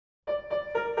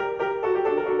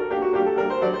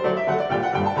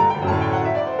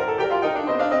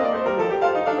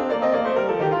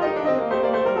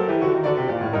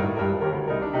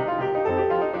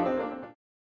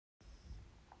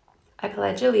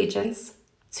pledge allegiance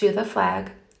to the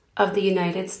flag of the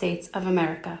United States of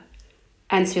America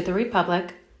and to the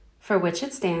republic for which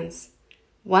it stands,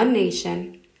 one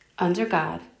nation, under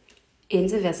God,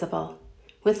 indivisible,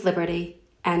 with liberty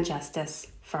and justice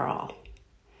for all.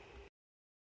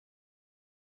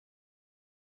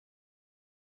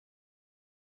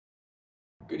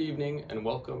 Good evening and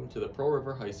welcome to the Pearl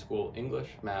River High School English,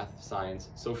 Math, Science,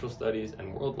 Social Studies,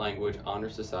 and World Language Honor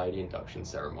Society induction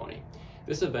ceremony.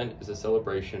 This event is a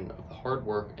celebration of the hard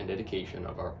work and dedication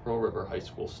of our Pearl River High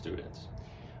School students.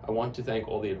 I want to thank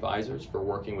all the advisors for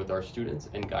working with our students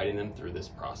and guiding them through this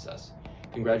process.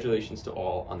 Congratulations to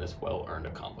all on this well-earned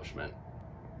accomplishment.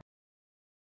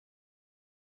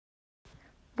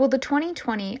 Will the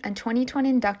 2020 and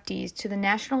 2020 inductees to the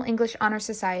National English Honor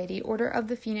Society Order of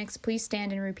the Phoenix please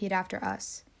stand and repeat after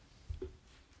us?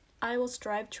 I will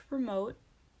strive to promote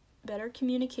better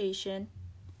communication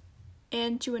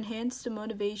and to enhance the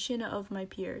motivation of my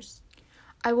peers.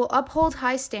 I will uphold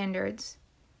high standards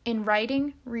in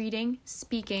writing, reading,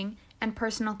 speaking, and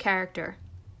personal character.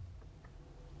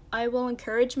 I will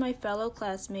encourage my fellow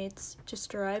classmates to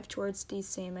strive towards these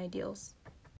same ideals.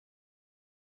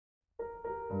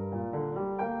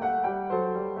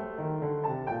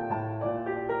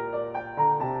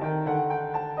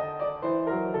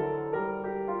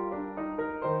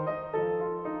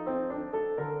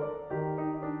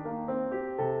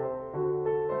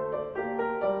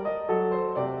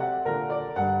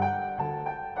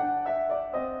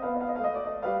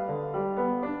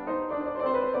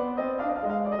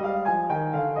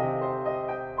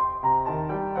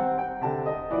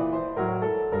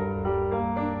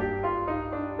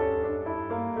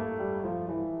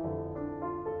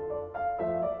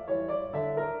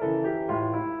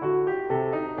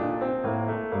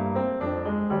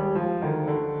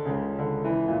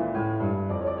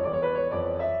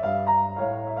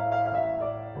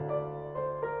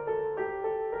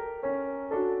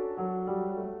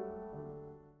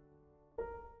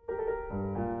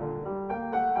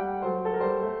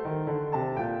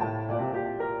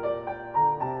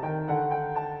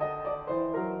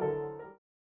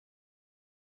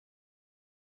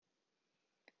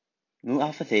 Mu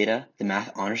Alpha Theta, the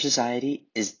Math Honor Society,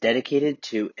 is dedicated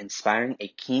to inspiring a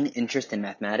keen interest in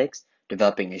mathematics,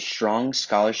 developing a strong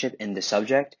scholarship in the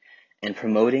subject, and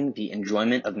promoting the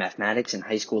enjoyment of mathematics in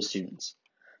high school students.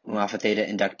 Mu Alpha Theta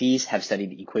inductees have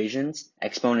studied equations,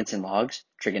 exponents and logs,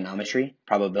 trigonometry,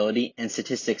 probability, and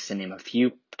statistics to name a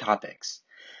few topics.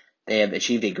 They have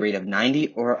achieved a grade of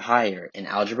 90 or higher in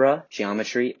algebra,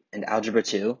 geometry, and algebra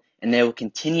 2, and they will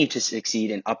continue to succeed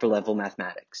in upper-level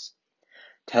mathematics.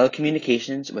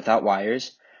 Telecommunications without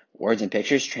wires, words and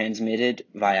pictures transmitted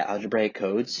via algebraic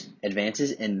codes,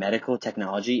 advances in medical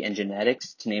technology and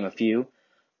genetics, to name a few,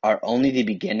 are only the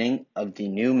beginning of the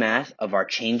new math of our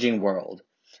changing world.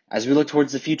 As we look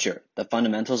towards the future, the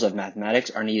fundamentals of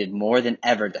mathematics are needed more than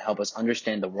ever to help us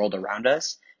understand the world around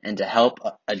us and to help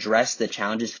address the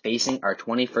challenges facing our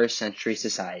 21st century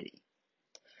society.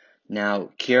 Now,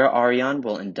 Kira Arian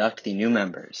will induct the new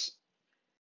members.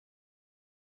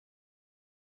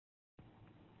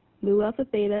 Mu Alpha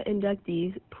Theta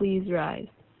inductees, please rise.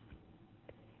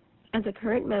 As a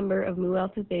current member of Mu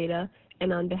Alpha Theta,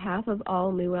 and on behalf of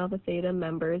all Mu Alpha Theta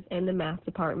members and the Math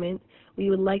Department, we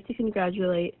would like to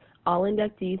congratulate all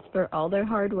inductees for all their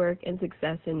hard work and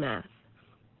success in math.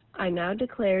 I now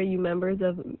declare you members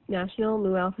of National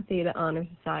Mu Alpha Theta Honor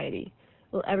Society.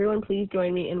 Will everyone please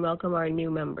join me in welcome our new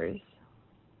members?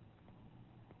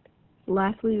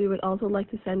 Lastly, we would also like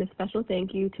to send a special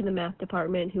thank you to the Math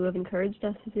Department who have encouraged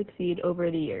us to succeed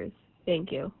over the years.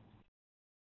 Thank you.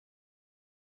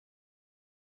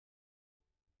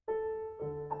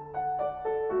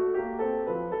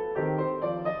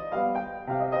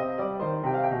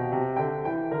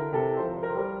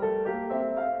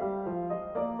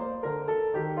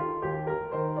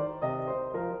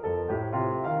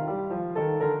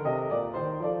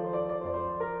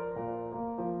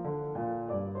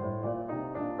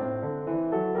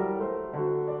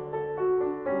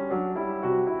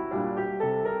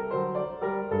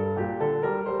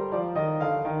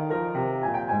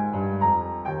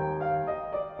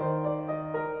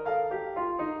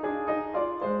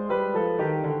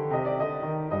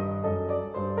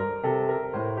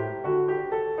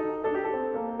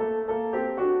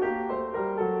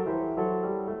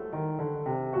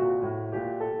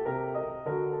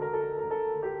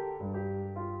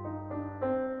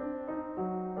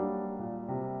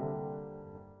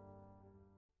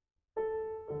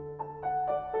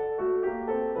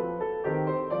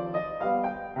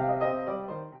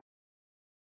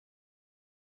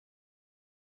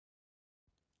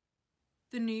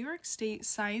 The New York State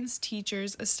Science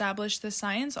Teachers established the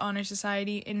Science Honor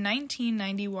Society in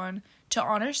 1991 to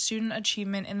honor student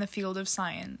achievement in the field of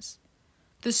science.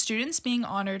 The students being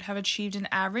honored have achieved an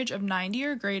average of 90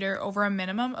 or greater over a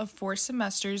minimum of 4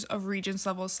 semesters of Regents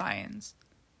level science.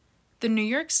 The New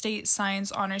York State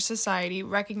Science Honor Society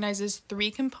recognizes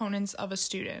 3 components of a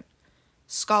student: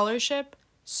 scholarship,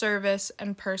 service,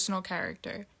 and personal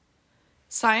character.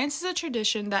 Science is a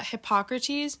tradition that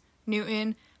Hippocrates,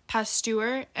 Newton,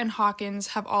 Pasteur, and Hawkins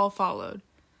have all followed.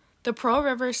 The Pearl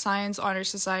River Science Honor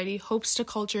Society hopes to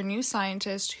culture new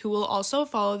scientists who will also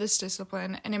follow this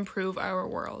discipline and improve our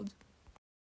world.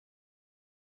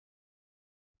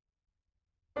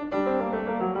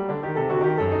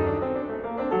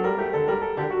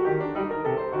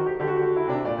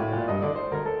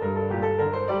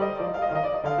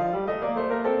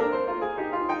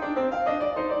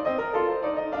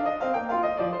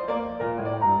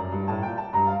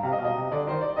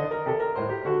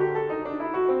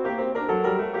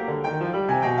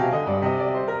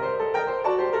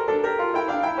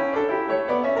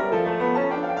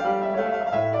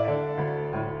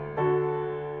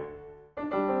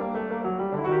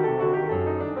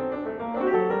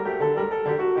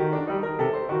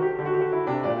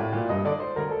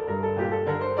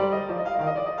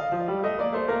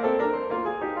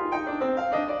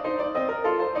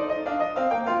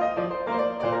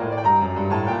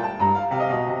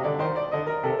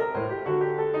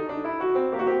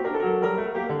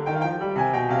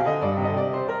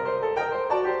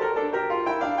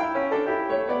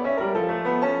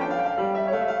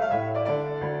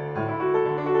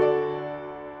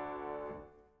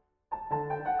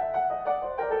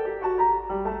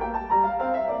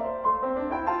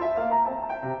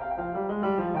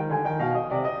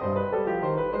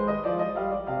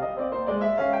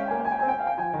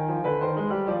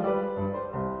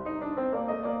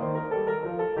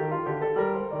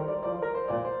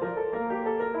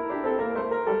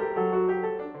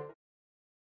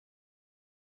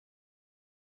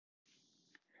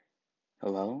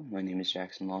 Hello, my name is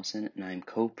Jackson Lawson, and I am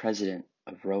co-president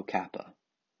of Rho Kappa.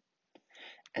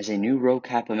 As a new Rho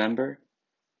Kappa member,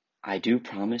 I do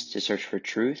promise to search for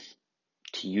truth,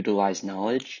 to utilize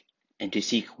knowledge, and to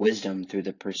seek wisdom through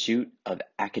the pursuit of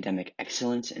academic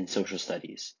excellence in social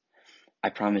studies.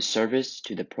 I promise service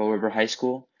to the Pearl River High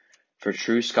School, for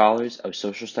true scholars of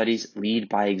social studies lead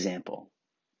by example.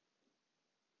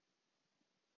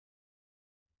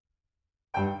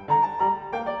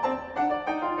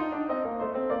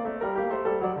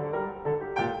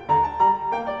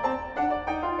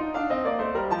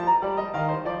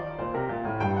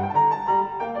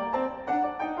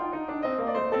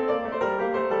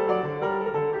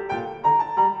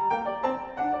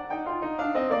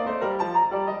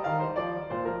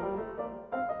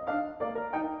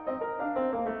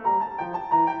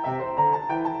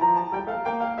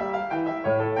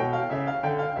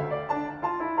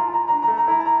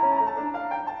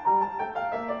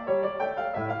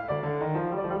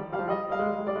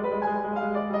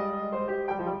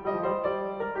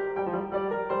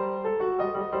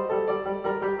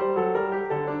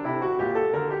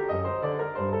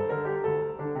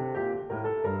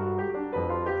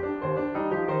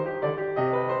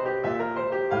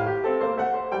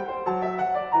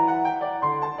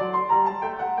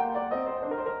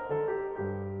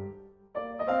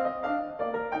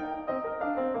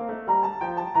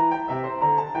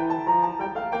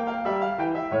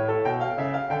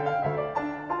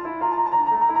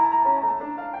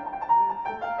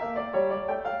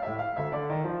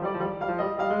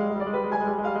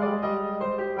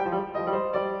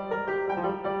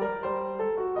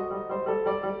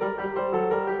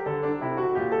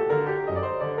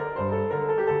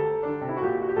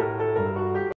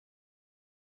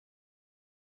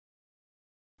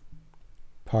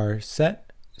 Par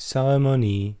cette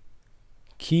cérémonie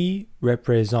qui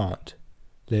représente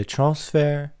le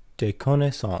transfert des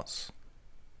connaissances,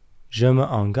 je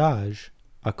m'engage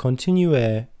à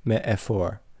continuer mes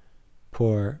efforts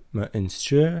pour me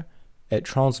instruire et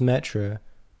transmettre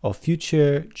aux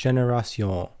futures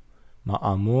générations mon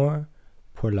amour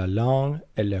pour la langue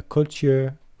et la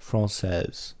culture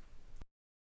française.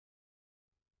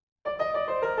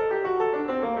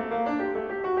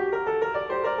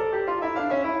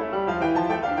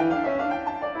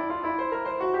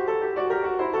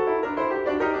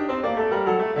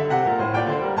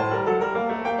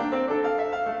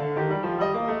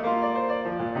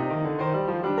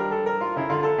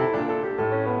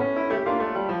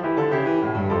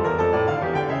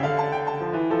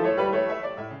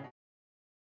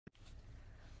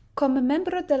 Come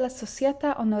membro della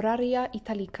Società Onoraria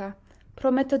Italica,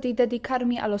 prometto di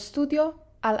dedicarmi allo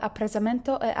studio,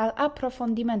 all'apprezzamento e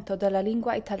all'approfondimento della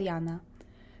lingua italiana.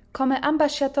 Come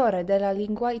ambasciatore della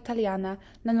lingua italiana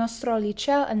nel nostro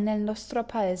liceo e nel nostro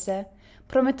paese,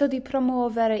 prometto di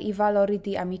promuovere i valori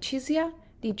di amicizia,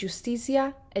 di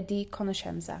giustizia e di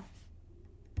conoscenza.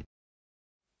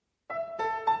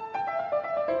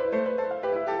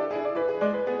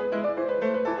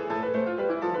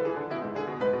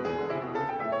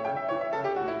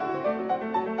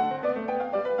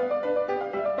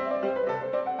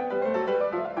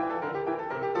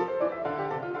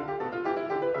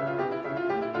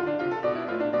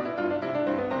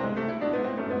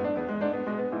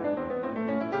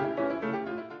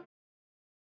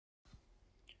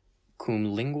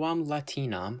 Cum linguam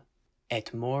latinam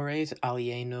et mores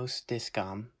alienos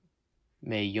discam,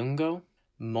 me jungo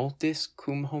multis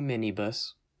cum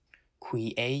hominibus,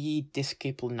 qui ei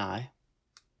disciplinae,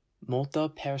 multa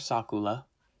per sacula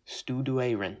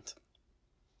studuerint.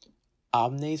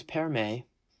 Omnes per me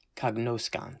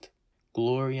cognoscant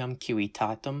gloriam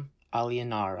civitatem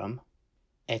alienarum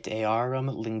et earum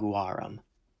linguarum.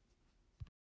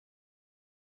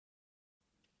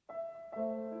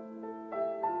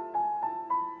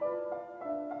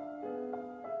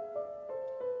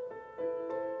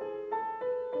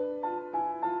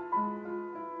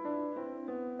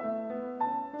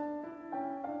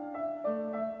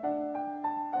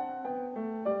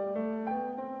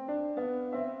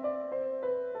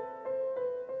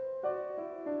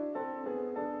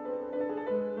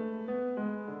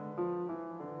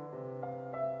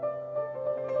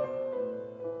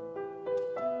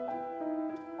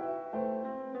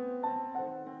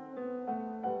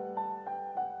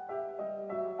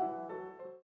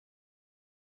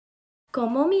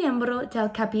 Como miembro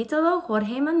del capítulo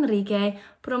Jorge Manrique,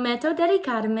 prometo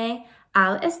dedicarme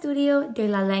al estudio de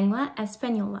la lengua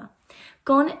española,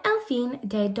 con el fin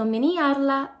de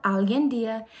dominarla algún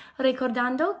día,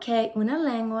 recordando que una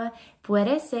lengua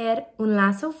puede ser un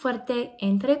lazo fuerte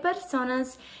entre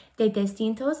personas de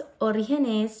distintos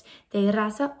orígenes de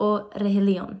raza o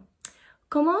religión.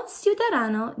 Como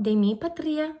ciudadano de mi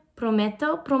patria,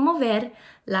 prometo promover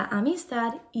la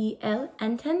amistad y el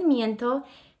entendimiento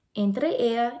entre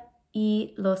ella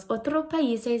y los otros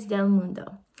países del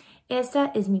mundo. Esta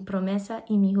es mi promesa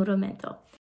y mi juramento.